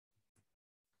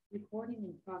Recording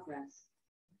in progress.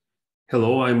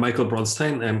 Hello, I'm Michael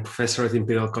Bronstein. I'm professor at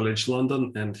Imperial College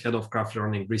London and head of graph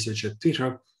learning research at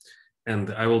Twitter.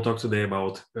 And I will talk today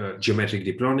about geometric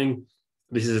deep learning.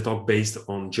 This is a talk based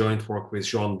on joint work with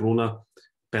Joan Bruna,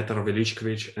 Petr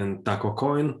Veličković, and Taco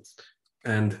Cohen.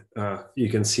 And you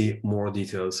can see more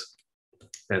details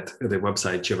at the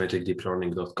website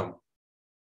geometricdeeplearning.com.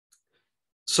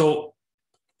 So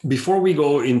before we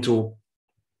go into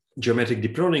geometric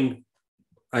deep learning,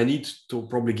 I need to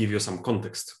probably give you some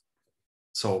context.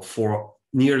 So for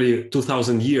nearly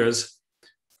 2000 years,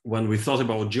 when we thought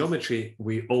about geometry,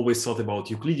 we always thought about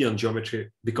Euclidean geometry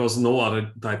because no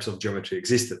other types of geometry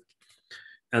existed.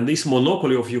 And this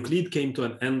monopoly of Euclid came to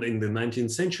an end in the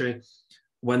 19th century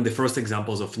when the first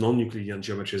examples of non-Euclidean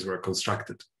geometries were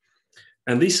constructed.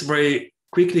 And this very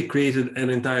quickly created an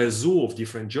entire zoo of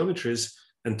different geometries.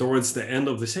 And towards the end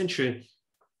of the century,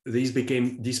 these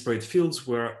became disparate fields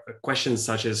where questions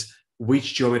such as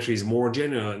which geometry is more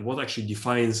general and what actually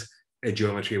defines a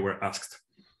geometry were asked.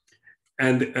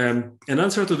 And an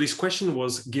answer to this question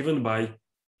was given by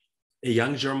a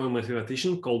young German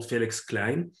mathematician called Felix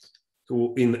Klein,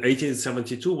 who in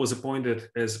 1872 was appointed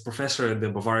as professor at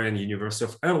the Bavarian University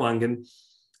of Erlangen.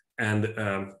 And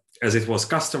as it was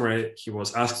customary, he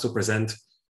was asked to present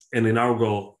an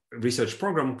inaugural research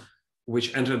program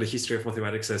which entered the history of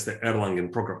mathematics as the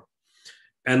Erlangen program.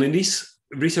 And in this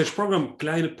research program,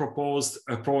 Klein proposed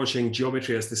approaching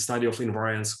geometry as the study of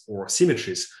invariants or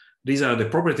symmetries. These are the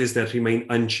properties that remain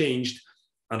unchanged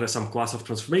under some class of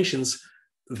transformations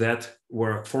that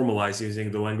were formalized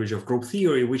using the language of group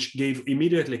theory, which gave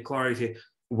immediately clarity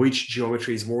which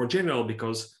geometry is more general,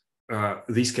 because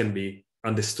these can be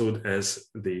understood as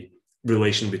the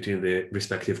relation between the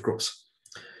respective groups.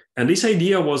 And this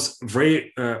idea was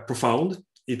very profound.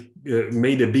 It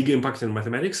made a big impact in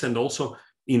mathematics and also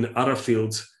in other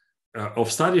fields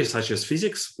of study, such as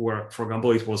physics, where, for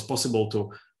example, it was possible to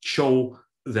show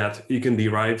that you can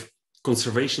derive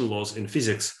conservation laws in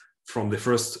physics from the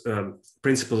first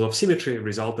principles of symmetry, a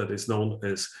result that is known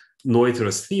as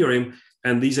Noether's theorem.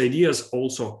 And these ideas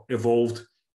also evolved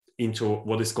into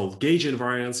what is called gauge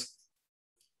invariance,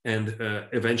 and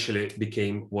eventually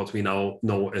became what we now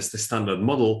know as the standard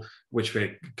model, which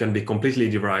can be completely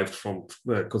derived from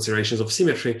considerations of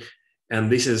symmetry.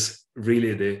 And this is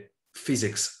really the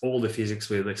physics, all the physics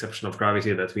with the exception of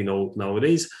gravity that we know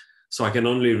nowadays. So I can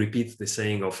only repeat the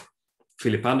saying of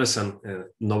Philip Anderson, a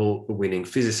Nobel-winning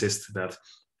physicist, that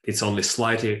it's only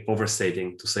slightly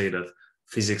overstating to say that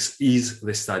physics is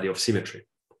the study of symmetry.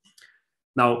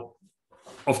 Now,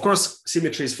 of course,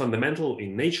 symmetry is fundamental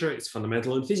in nature, it's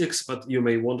fundamental in physics, but you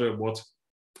may wonder, what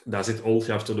does it all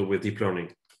have to do with deep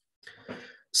learning?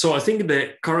 So I think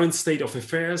the current state of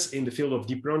affairs in the field of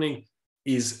deep learning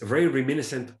is very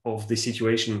reminiscent of the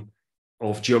situation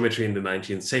of geometry in the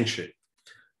 19th century.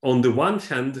 On the one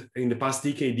hand, in the past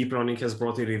decade, deep learning has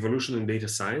brought a revolution in data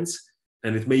science,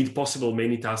 and it made possible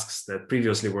many tasks that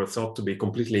previously were thought to be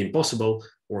completely impossible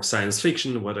or science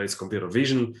fiction, whether it's computer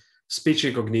vision, speech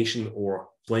recognition, or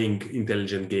playing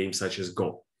intelligent games such as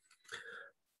Go.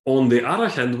 On the other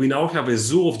hand, we now have a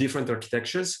zoo of different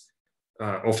architectures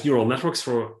of neural networks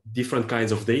for different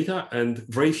kinds of data and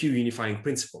very few unifying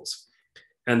principles.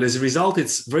 And as a result,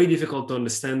 it's very difficult to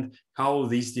understand how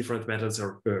these different methods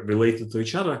are related to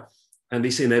each other. And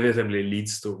this inevitably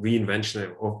leads to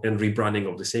reinvention and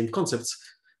rebranding of the same concepts.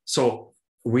 So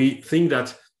we think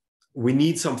that we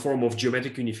need some form of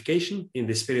geometric unification in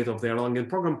the spirit of the Erlangen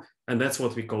program, and that's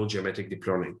what we call geometric deep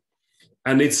learning.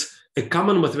 And it's a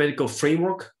common mathematical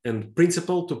framework and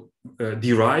principle to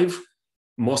derive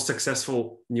most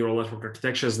successful neural network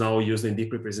architectures now used in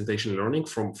deep representation learning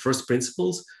from first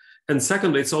principles. And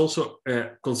second, it's also a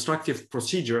constructive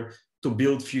procedure to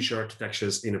build future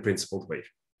architectures in a principled way.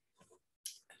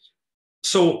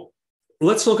 So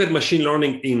let's look at machine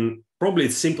learning in probably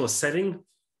its simplest setting.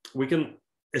 We can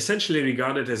essentially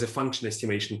regard it as a function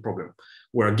estimation problem,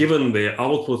 where given the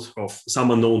output of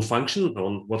some unknown function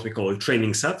on what we call a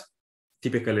training set,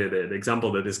 typically the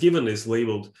example that is given is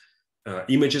labeled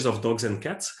images of dogs and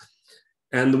cats,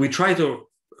 and we try to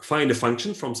find a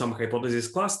function from some hypothesis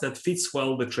class that fits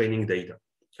well the training data.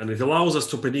 And it allows us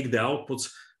to predict the outputs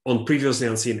on previously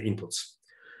unseen inputs.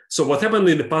 So what happened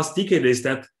in the past decade is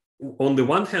that on the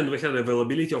one hand, we had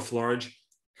availability of large,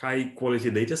 high quality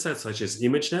data sets such as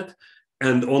ImageNet.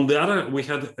 And on the other, we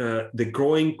had the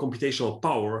growing computational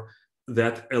power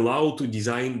that allowed to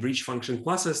design rich function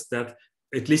classes that,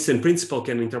 at least in principle,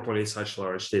 can interpolate such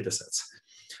large data sets.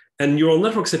 And neural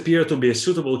networks appear to be a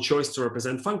suitable choice to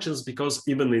represent functions because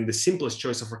even in the simplest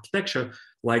choice of architecture,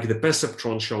 like the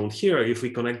perceptron shown here, if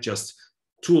we connect just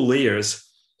two layers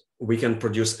we can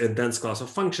produce a dense class of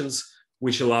functions,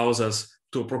 which allows us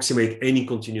to approximate any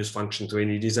continuous function to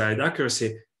any desired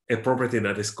accuracy, a property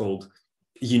that is called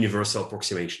universal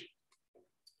approximation.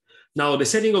 Now, the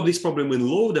setting of this problem in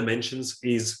low dimensions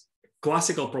is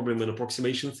classical problem in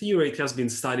approximation theory. It has been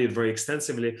studied very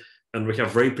extensively, and we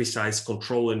have very precise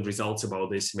control and results about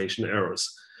the estimation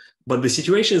errors. But the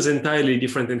situation is entirely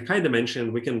different in high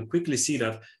dimension. We can quickly see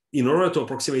that in order to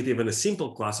approximate even a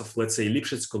simple class of, let's say,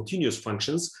 Lipschitz continuous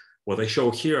functions, what I show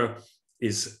here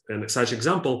is such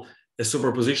example, a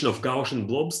superposition of Gaussian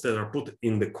blobs that are put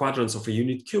in the quadrants of a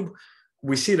unit cube.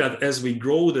 We see that as we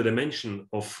grow the dimension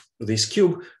of this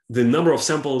cube, the number of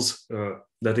samples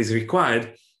that is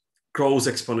required grows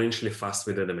exponentially fast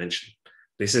with the dimension.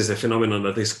 This is a phenomenon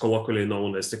that is colloquially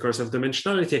known as the curse of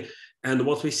dimensionality. And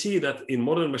what we see that in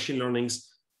modern machine learnings,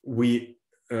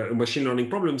 machine learning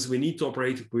problems, we need to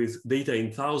operate with data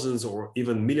in thousands or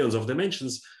even millions of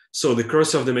dimensions. So the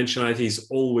curse of dimensionality is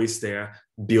always there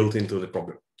built into the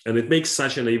problem. And it makes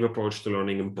such a naive approach to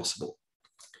learning impossible.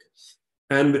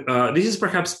 And this is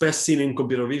perhaps best seen in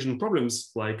computer vision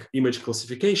problems like image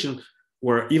classification,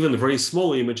 where even very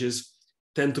small images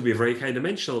tend to be very high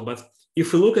dimensional. But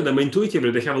if we look at them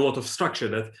intuitively, they have a lot of structure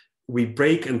that we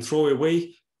break and throw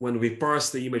away when we parse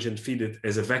the image and feed it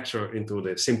as a vector into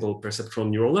the simple perceptron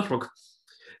neural network.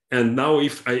 And now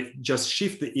if I just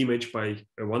shift the image by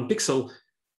 1 pixel,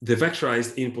 the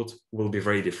vectorized input will be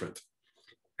very different.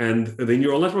 And the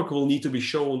neural network will need to be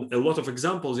shown a lot of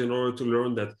examples in order to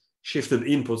learn that shifted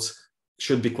inputs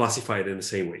should be classified in the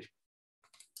same way.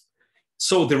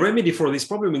 So the remedy for this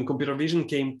problem in computer vision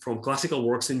came from classical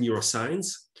works in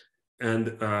neuroscience,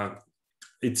 and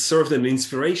it served an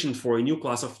inspiration for a new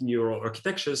class of neural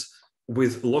architectures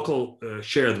with local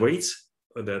shared weights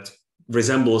that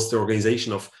resembles the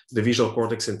organization of the visual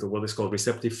cortex into what is called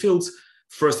receptive fields.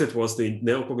 First, it was the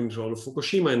neocognition of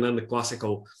Fukushima, and then the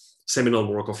classical seminal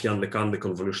work of Jan LeCun, the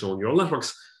convolutional neural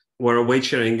networks, where weight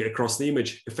sharing across the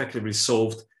image effectively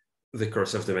solved the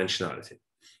curse of dimensionality.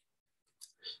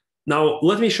 Now,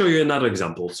 let me show you another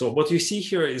example. So what you see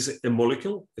here is a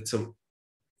molecule. It's a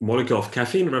molecule of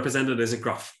caffeine represented as a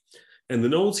graph. And the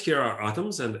nodes here are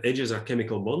atoms and edges are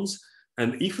chemical bonds.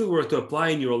 And if we were to apply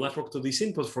a neural network to this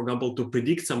input, for example, to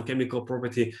predict some chemical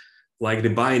property like the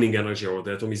binding energy or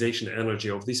the atomization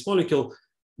energy of this molecule,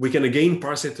 we can again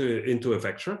parse it into a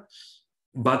vector.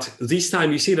 But this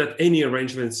time you see that any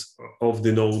arrangements of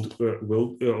the nodes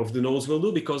will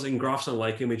do, because in graphs,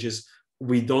 unlike images,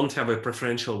 we don't have a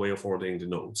preferential way of ordering the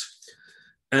nodes.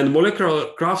 And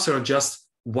molecular graphs are just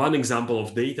one example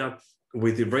of data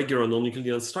with a regular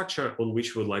non-Euclidean structure on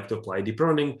which we would like to apply deep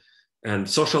learning. And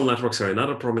social networks are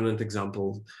another prominent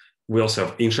example. We also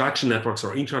have interaction networks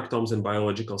or interactomes in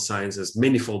biological sciences,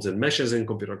 manifolds and meshes in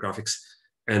computer graphics,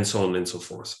 and so on and so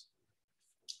forth.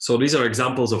 So these are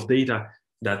examples of data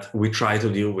that we try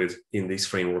to deal with in this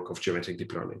framework of geometric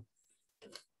deep learning.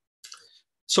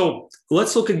 So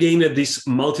let's look again at this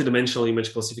multidimensional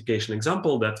image classification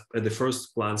example that at the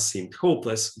first glance seemed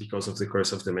hopeless because of the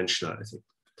curse of dimensionality.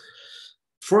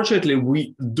 Fortunately,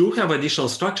 we do have additional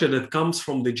structure that comes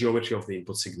from the geometry of the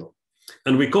input signal.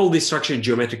 And we call this structure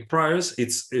geometric priors.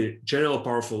 It's a general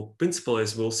powerful principle,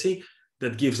 as we'll see,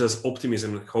 that gives us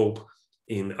optimism and hope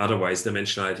in otherwise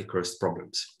dimensionality cursed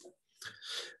problems.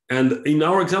 And in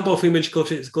our example of image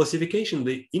classification,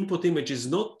 the input image is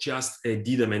not just a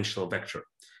d-dimensional vector.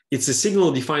 It's a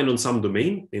signal defined on some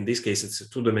domain. In this case, it's a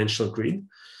two-dimensional grid.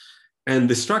 And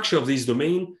the structure of this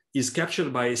domain is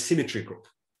captured by a symmetry group.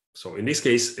 So in this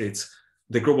case, it's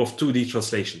the group of 2D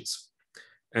translations.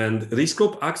 And this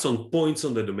group acts on points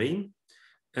on the domain.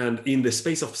 And in the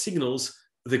space of signals,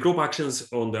 the group actions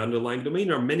on the underlying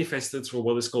domain are manifested through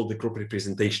what is called the group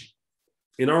representation.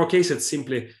 In our case, it's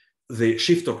simply the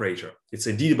shift operator. It's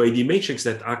a D by D matrix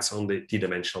that acts on the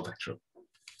D-dimensional vector.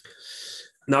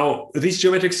 Now, this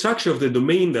geometric structure of the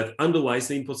domain that underlies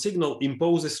the input signal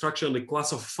imposes a structure on the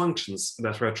class of functions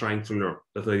that we're trying to learn,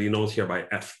 that I denote here by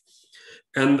F.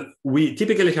 And we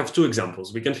typically have two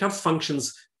examples. We can have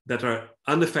functions that are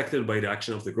unaffected by the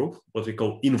action of the group, what we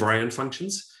call invariant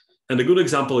functions. And a good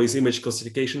example is image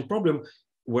classification problem,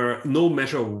 where no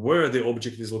matter where the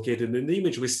object is located in the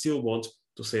image, we still want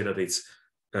to say that it's,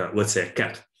 let's say, a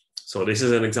cat. So this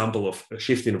is an example of a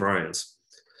shift invariance.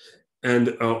 And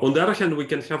on the other hand, we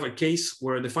can have a case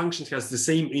where the function has the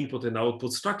same input and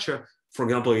output structure. For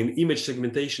example, in image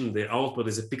segmentation, the output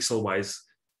is a pixel-wise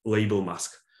label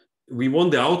mask. We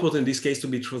want the output in this case to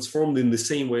be transformed in the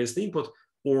same way as the input,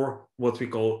 or what we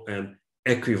call an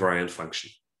equivariant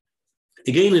function.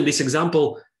 Again, in this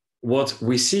example, what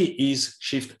we see is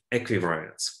shift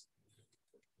equivariance.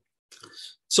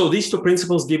 So these two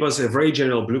principles give us a very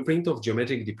general blueprint of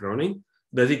geometric deep learning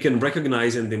that we can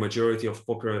recognize in the majority of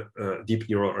popular deep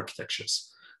neural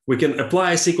architectures. We can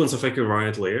apply a sequence of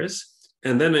equivariant layers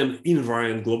and then an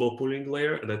invariant global pooling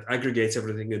layer that aggregates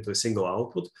everything into a single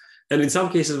output. And in some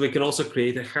cases, we can also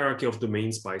create a hierarchy of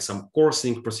domains by some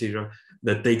coarsening procedure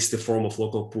that takes the form of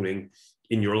local pooling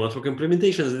in neural network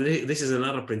implementations. This is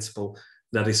another principle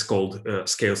that is called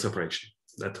scale separation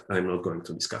that I'm not going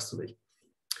to discuss today.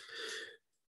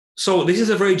 So this is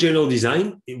a very general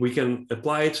design. We can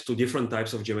apply it to different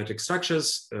types of geometric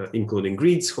structures, including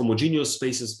grids, homogeneous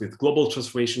spaces with global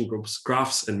transformation groups,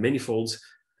 graphs, and manifolds.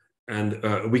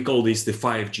 And we call this the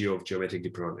 5G of geometric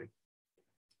deep learning.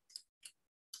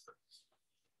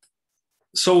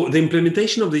 So the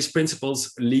implementation of these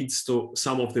principles leads to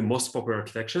some of the most popular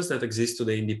architectures that exist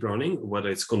today in deep learning, whether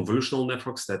it's convolutional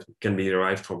networks that can be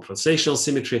derived from translational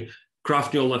symmetry,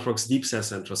 graph neural networks, deep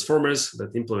sets, and transformers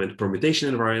that implement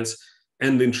permutation invariants,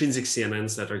 and intrinsic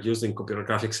CNNs that are used in computer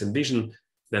graphics and vision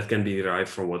that can be derived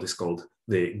from what is called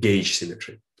the gauge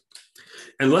symmetry.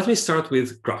 And let me start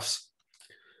with graphs.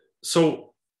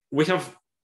 So we have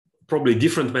probably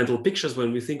different mental pictures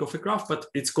when we think of a graph, but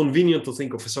it's convenient to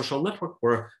think of a social network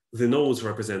where the nodes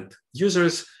represent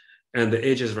users and the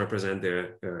edges represent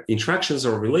their interactions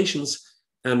or relations.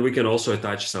 And we can also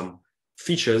attach some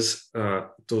features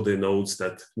to the nodes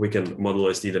that we can model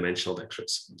as d-dimensional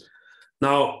vectors.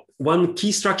 Now, one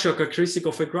key structural characteristic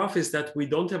of a graph is that we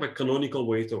don't have a canonical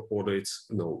way to order its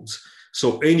nodes.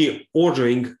 So any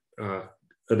ordering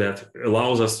that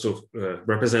allows us to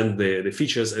represent the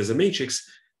features as a matrix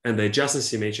and the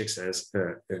adjacency matrix as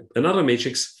another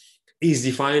matrix is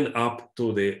defined up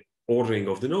to the ordering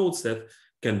of the nodes that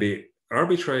can be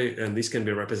arbitrary, and this can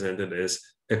be represented as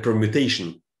a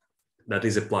permutation that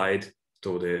is applied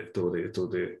to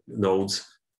the nodes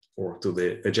or to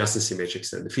the adjacency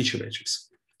matrix and the feature matrix.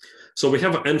 So we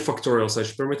have n factorial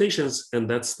such permutations, and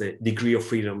that's the degree of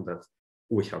freedom that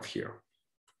we have here.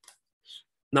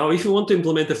 Now, if you want to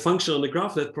implement a function on the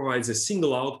graph that provides a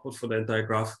single output for the entire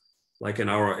graph, like in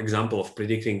our example of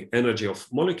predicting energy of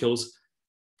molecules,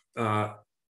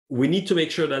 we need to make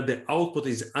sure that the output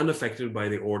is unaffected by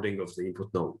the ordering of the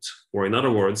input nodes. Or in other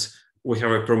words, we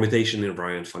have a permutation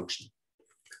invariant function.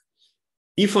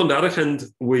 If, on the other hand,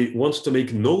 we want to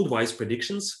make node-wise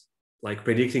predictions, like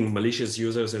predicting malicious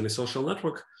users in a social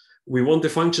network, we want a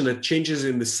function that changes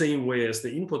in the same way as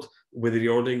the input with the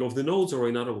ordering of the nodes, or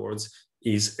in other words,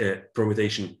 is a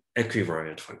permutation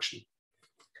equivariant function.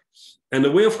 And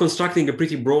the way of constructing a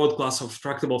pretty broad class of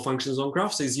tractable functions on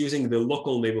graphs is using the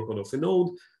local neighborhood of a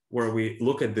node, where we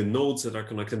look at the nodes that are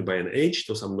connected by an edge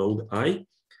to some node I,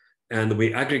 and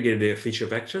we aggregate their feature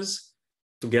vectors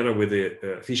together with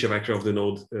the feature vector of the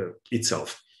node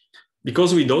itself.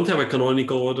 Because we don't have a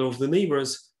canonical order of the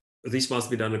neighbors, this must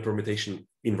be done in a permutation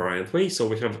invariant way. So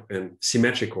we have a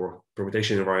symmetric or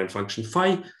permutation invariant function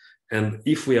phi, and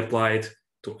if we apply it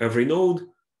to every node,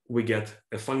 we get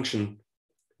a function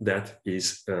that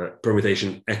is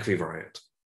permutation equivariant.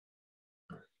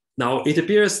 Now, it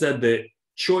appears that the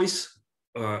choice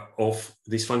of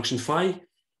this function phi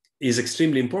is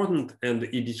extremely important, and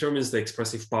it determines the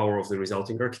expressive power of the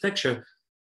resulting architecture.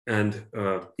 And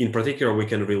in particular, we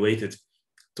can relate it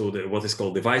to what is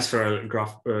called the Weisferrer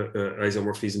graph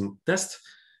isomorphism test.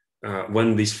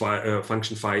 When this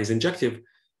function phi is injective,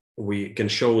 we can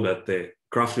show that the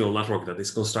graph neural network that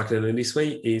is constructed in this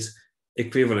way is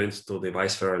equivalent to the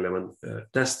Weisferrer-Lehmann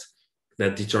test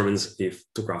that determines if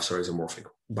two graphs are isomorphic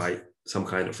by some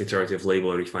kind of iterative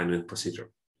label refinement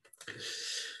procedure.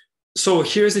 So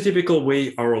here's the typical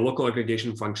way our local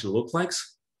aggregation function looks like.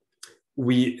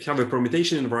 We have a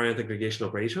permutation invariant aggregation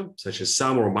operator, such as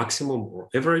sum or maximum or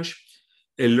average,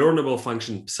 a learnable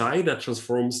function psi that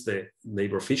transforms the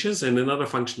neighbor features, and another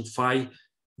function phi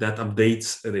that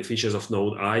updates the features of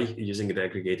node I using the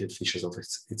aggregated features of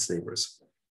its neighbors.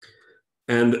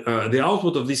 And the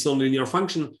output of this nonlinear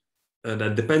function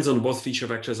that depends on both feature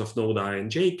vectors of node I and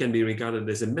j can be regarded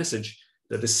as a message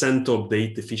that is sent to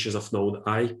update the features of node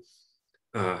I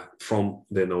from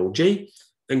the node j.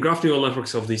 And graph neural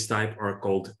networks of this type are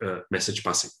called message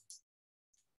passing.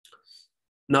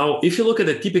 Now, if you look at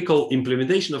a typical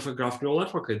implementation of a graph neural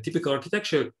network, a typical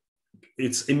architecture,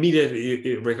 it's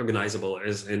immediately recognizable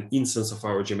as an instance of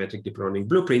our geometric deep learning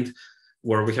blueprint,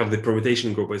 where we have the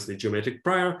permutation group as the geometric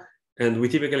prior, and we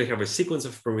typically have a sequence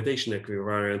of permutation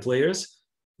equivariant layers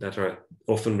that are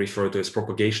often referred to as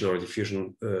propagation or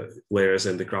diffusion layers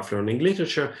in the graph learning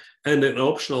literature, and an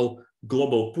optional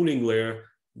global pooling layer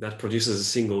that produces a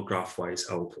single graph-wise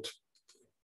output.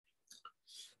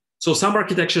 So some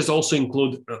architectures also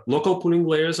include local pooling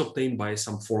layers obtained by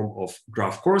some form of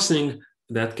graph coarsening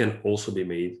that can also be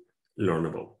made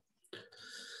learnable.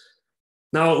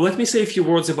 Now, let me say a few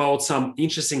words about some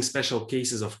interesting special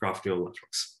cases of graph neural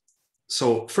networks.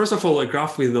 So first of all, a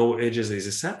graph with no edges is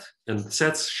a set, and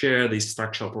sets share the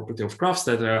structural property of graphs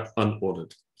that are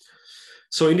unordered.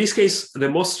 So in this case, the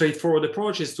most straightforward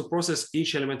approach is to process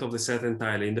each element of the set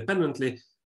entirely independently.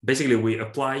 Basically, we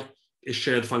apply a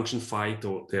shared function phi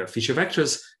to their feature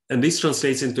vectors, and this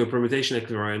translates into a permutation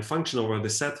equivariant function over the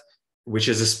set, which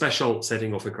is a special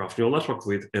setting of a graph neural network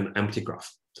with an empty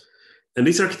graph. And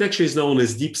this architecture is known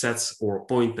as deep sets or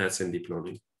point nets in deep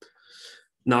learning.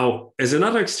 Now, as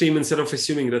another extreme, instead of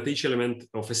assuming that each element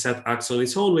of a set acts on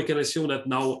its own, we can assume that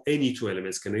now any two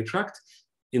elements can interact.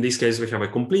 In this case, we have a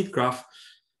complete graph,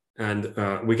 and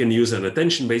we can use an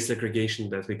attention-based aggregation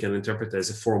that we can interpret as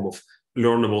a form of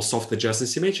learnable soft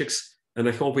adjacency matrix. And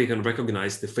I hope we can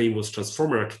recognize the famous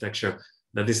transformer architecture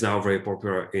that is now very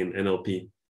popular in NLP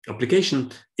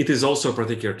application. It is also a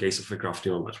particular case of a graph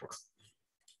neural network.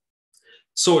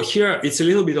 So here, it's a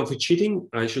little bit of a cheating.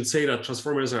 I should say that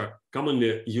transformers are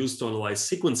commonly used to analyze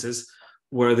sequences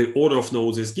where the order of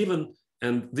nodes is given,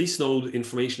 and this node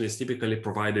information is typically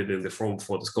provided in the form of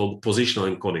what is called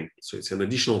positional encoding. So it's an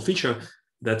additional feature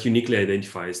that uniquely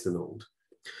identifies the node.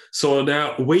 So there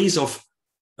are ways of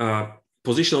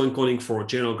positional encoding for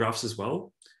general graphs as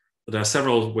well. There are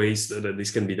several ways that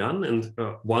this can be done, and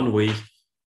one way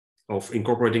of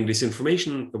incorporating this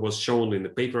information was shown in the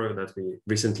paper that we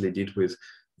recently did with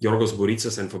Yorgos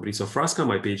Bouritsas and Fabrizio Frasca,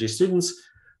 my PhD students,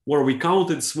 where we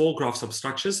counted small graph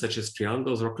substructures such as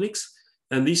triangles or cliques,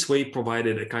 and this way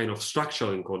provided a kind of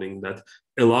structural encoding that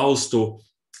allows to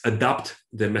adapt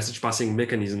the message passing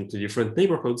mechanism to different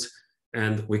neighborhoods.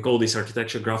 And we call this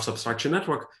architecture graph substructure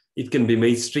network. It can be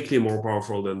made strictly more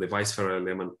powerful than the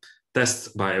Weiss-Ferrell-Lehmann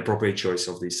test by appropriate choice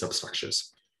of these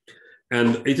substructures.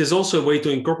 And it is also a way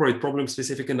to incorporate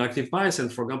problem-specific inductive bias.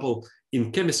 And for example,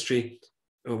 in chemistry,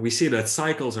 we see that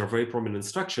cycles are very prominent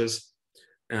structures.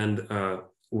 And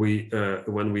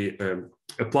when we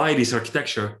apply this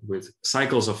architecture with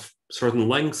cycles of certain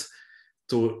lengths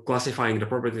to classifying the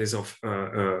properties of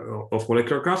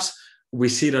molecular graphs, we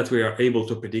see that we are able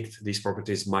to predict these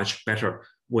properties much better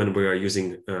when we are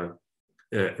using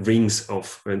rings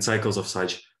and cycles of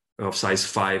size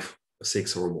 5,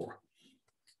 6, or more.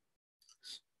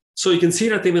 So you can see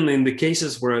that even in the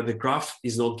cases where the graph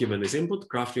is not given as input,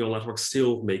 graph neural networks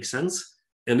still make sense.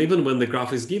 And even when the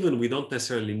graph is given, we don't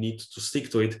necessarily need to stick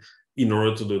to it in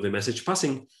order to do the message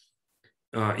passing.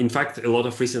 In fact, a lot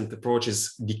of recent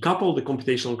approaches decouple the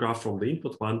computational graph from the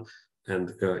input one,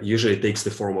 and usually it takes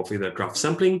the form of either graph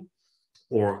sampling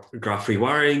or graph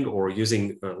rewiring, or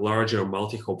using larger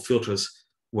multi-hop filters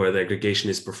where the aggregation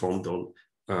is performed on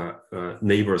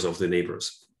neighbors of the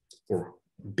neighbors or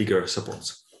bigger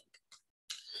supports.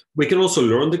 We can also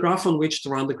learn the graph on which to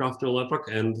run the graph neural network,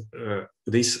 and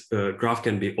this graph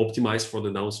can be optimized for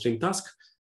the downstream task,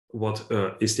 what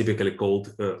is typically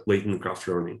called latent graph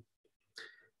learning.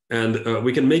 And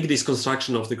we can make this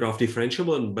construction of the graph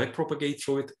differentiable and backpropagate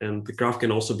through it, and the graph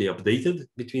can also be updated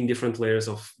between different layers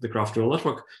of the graph neural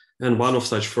network. And one of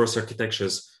such first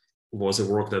architectures was a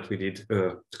work that we did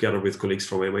together with colleagues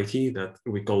from MIT that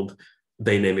we called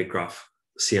dynamic graph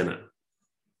CNN.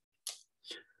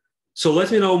 So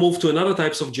let me now move to another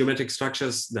types of geometric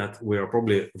structures that we are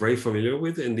probably very familiar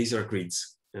with, and these are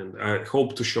grids. And I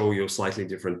hope to show you a slightly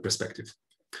different perspective.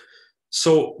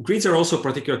 So grids are also a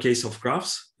particular case of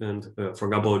graphs. And for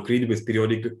example, a grid with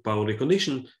periodic boundary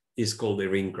condition is called a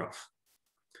ring graph.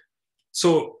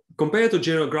 So compared to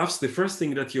general graphs, the first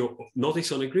thing that you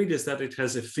notice on a grid is that it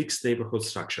has a fixed neighborhood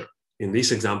structure. In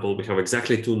this example, we have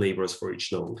exactly 2 neighbors for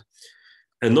each node.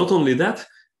 And not only that,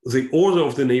 the order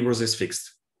of the neighbors is fixed.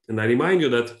 And I remind you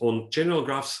that on general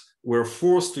graphs, we're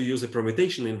forced to use a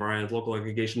permutation invariant local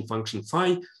aggregation function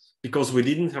phi because we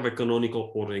didn't have a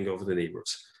canonical ordering of the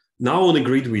neighbors. Now on a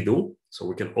grid we do, so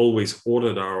we can always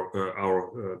order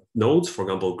our nodes, for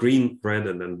example, green, red,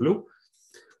 and then blue.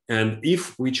 And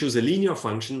if we choose a linear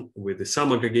function with the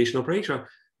sum aggregation operator,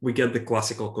 we get the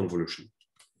classical convolution.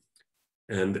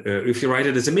 And if you write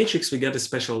it as a matrix, we get a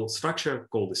special structure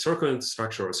called the circulant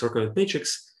structure or circulant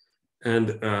matrix.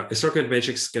 And a circulant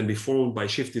matrix can be formed by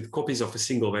shifted copies of a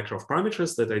single vector of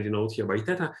parameters that I denote here by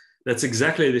theta. That's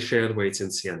exactly the shared weights in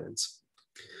CNNs.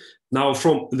 Now,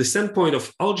 from the standpoint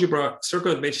of algebra,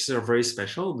 circulant matrices are very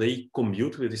special. They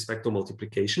commute with respect to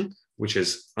multiplication, which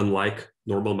is unlike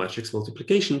normal matrix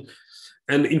multiplication.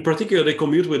 And in particular, they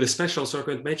commute with a special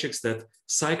circulant matrix that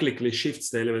cyclically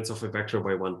shifts the elements of a vector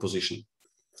by 1 position.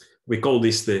 We call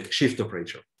this the shift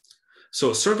operator.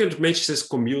 So circulant matrices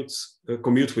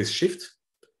commute with shift.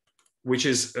 which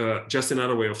is just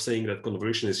another way of saying that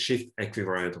convolution is shift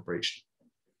equivariant operation.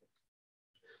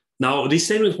 Now, this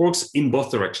statement works in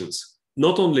both directions.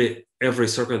 Not only every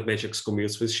circulant matrix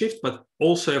commutes with shift, but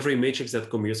also every matrix that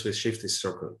commutes with shift is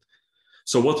circulant.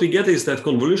 So what we get is that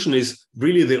convolution is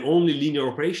really the only linear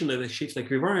operation that is shift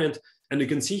equivariant. And you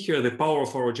can see here the power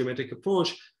of our geometric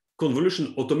approach.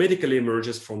 Convolution automatically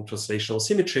emerges from translational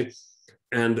symmetry.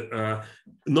 And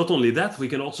not only that, we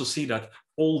can also see that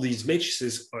all these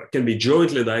matrices can be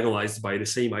jointly diagonalized by the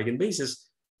same eigenbasis,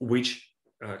 which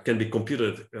can be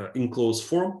computed in closed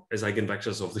form as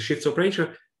eigenvectors of the shift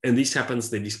operator. And this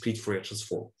happens in the discrete Fourier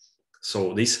transform.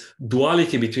 So this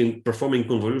duality between performing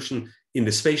convolution in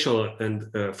the spatial and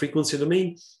frequency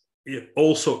domain, it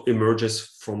also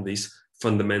emerges from this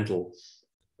fundamental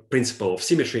principle of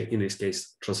symmetry, in this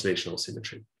case, translational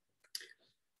symmetry.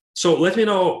 So let me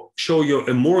now show you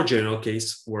a more general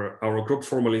case where our group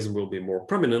formalism will be more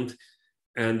prominent.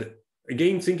 And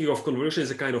again, thinking of convolution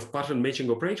as a kind of pattern matching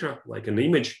operator, like an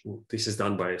image, this is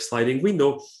done by a sliding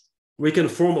window, we can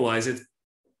formalize it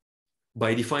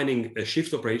by defining a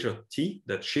shift operator T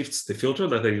that shifts the filter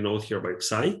that I denote here by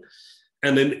psi,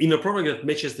 and then in a product that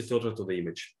matches the filter to the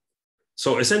image.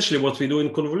 So essentially what we do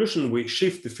in convolution, we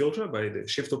shift the filter by the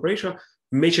shift operator,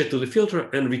 match it to the filter,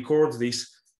 and record this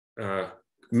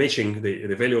matching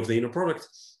the value of the inner product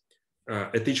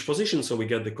at each position, so we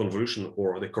get the convolution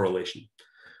or the correlation.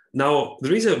 Now,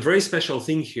 there is a very special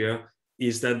thing here,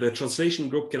 is that the translation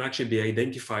group can actually be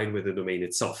identified with the domain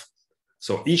itself.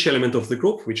 So each element of the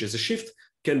group, which is a shift,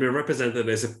 can be represented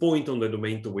as a point on the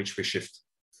domain to which we shift.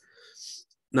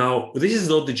 Now, this is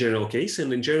not the general case,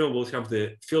 and in general, we'll have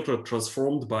the filter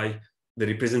transformed by the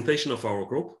representation of our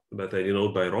group that I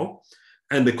denote by rho,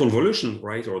 and the convolution,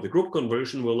 right, or the group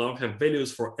convolution will now have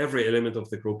values for every element of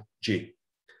the group G.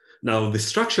 Now, the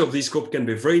structure of this group can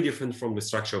be very different from the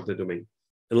structure of the domain.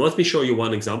 And let me show you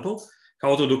one example,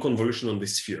 how to do convolution on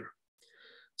this sphere.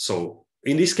 So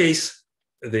in this case,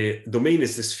 the domain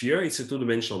is the sphere, it's a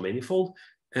two-dimensional manifold,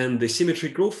 and the symmetry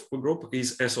group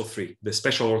is SO3, the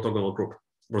special orthogonal group,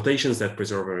 rotations that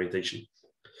preserve orientation.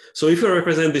 So if we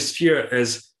represent the sphere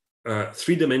as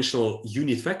three-dimensional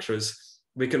unit vectors,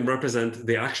 we can represent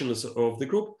the actions of the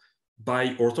group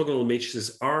by orthogonal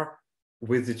matrices R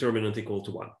with determinant equal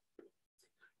to 1.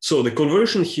 So the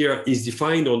convolution here is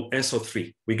defined on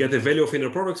SO3. We get a value of inner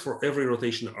product for every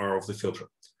rotation R of the filter.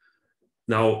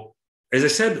 Now, as I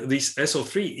said, this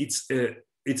SO3,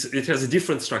 it has a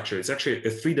different structure. It's actually a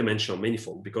three-dimensional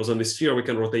manifold, because on the sphere, we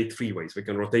can rotate three ways. We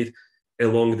can rotate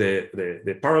along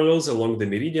the parallels, along the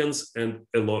meridians, and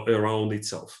around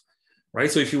itself,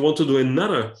 right? So if you want to do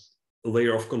another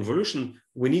layer of convolution,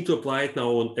 we need to apply it now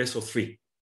on SO3,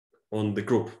 on the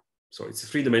group. So it's a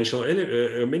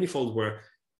three-dimensional manifold where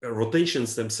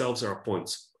rotations themselves are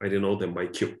points. I denote them by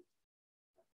Q.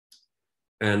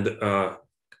 And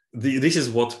this is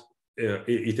what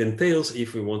it entails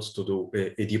if we want to do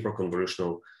a deeper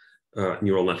convolutional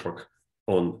neural network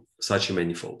on such a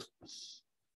manifold.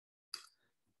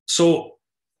 So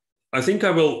I think I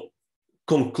will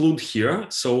conclude here.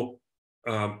 So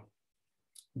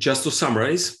just to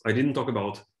summarize, I didn't talk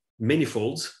about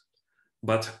manifolds,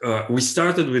 but we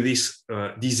started with this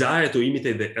desire to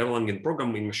imitate the Erlangen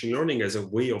program in machine learning as a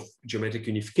way of geometric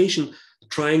unification,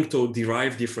 trying to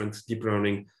derive different deep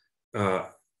learning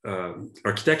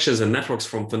architectures and networks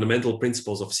from fundamental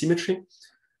principles of symmetry.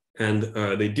 And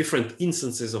the different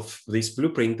instances of this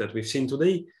blueprint that we've seen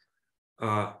today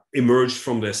emerged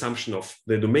from the assumption of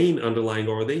the domain underlying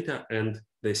our data and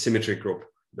the symmetry group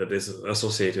that is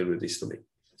associated with this domain.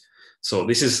 So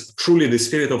this is truly the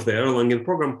spirit of the Erlangen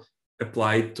program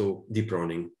applied to deep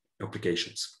learning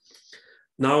applications.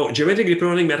 Now, geometric deep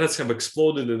learning methods have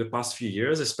exploded in the past few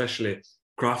years, especially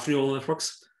graph neural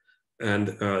networks. And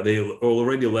they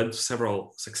already led to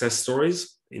several success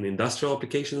stories in industrial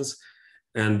applications.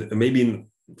 And maybe in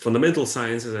fundamental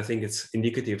sciences, I think it's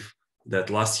indicative that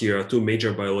last year, two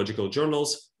major biological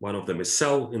journals, one of them is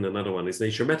Cell and another one is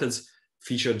Nature Methods,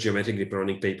 featured geometric deep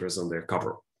learning papers on their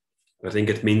cover. I think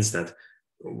it means that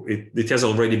it has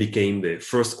already become the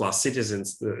first-class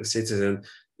citizen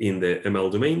in the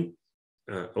ML domain,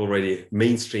 already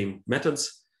mainstream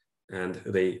methods, and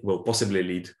they will possibly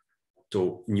lead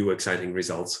to new exciting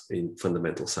results in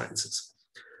fundamental sciences.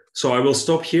 So I will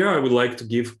stop here. I would like to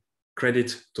give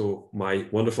credit to my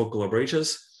wonderful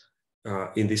collaborators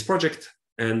in this project,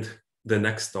 and the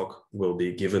next talk will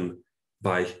be given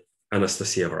by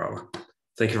Anastasia Varava.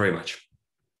 Thank you very much.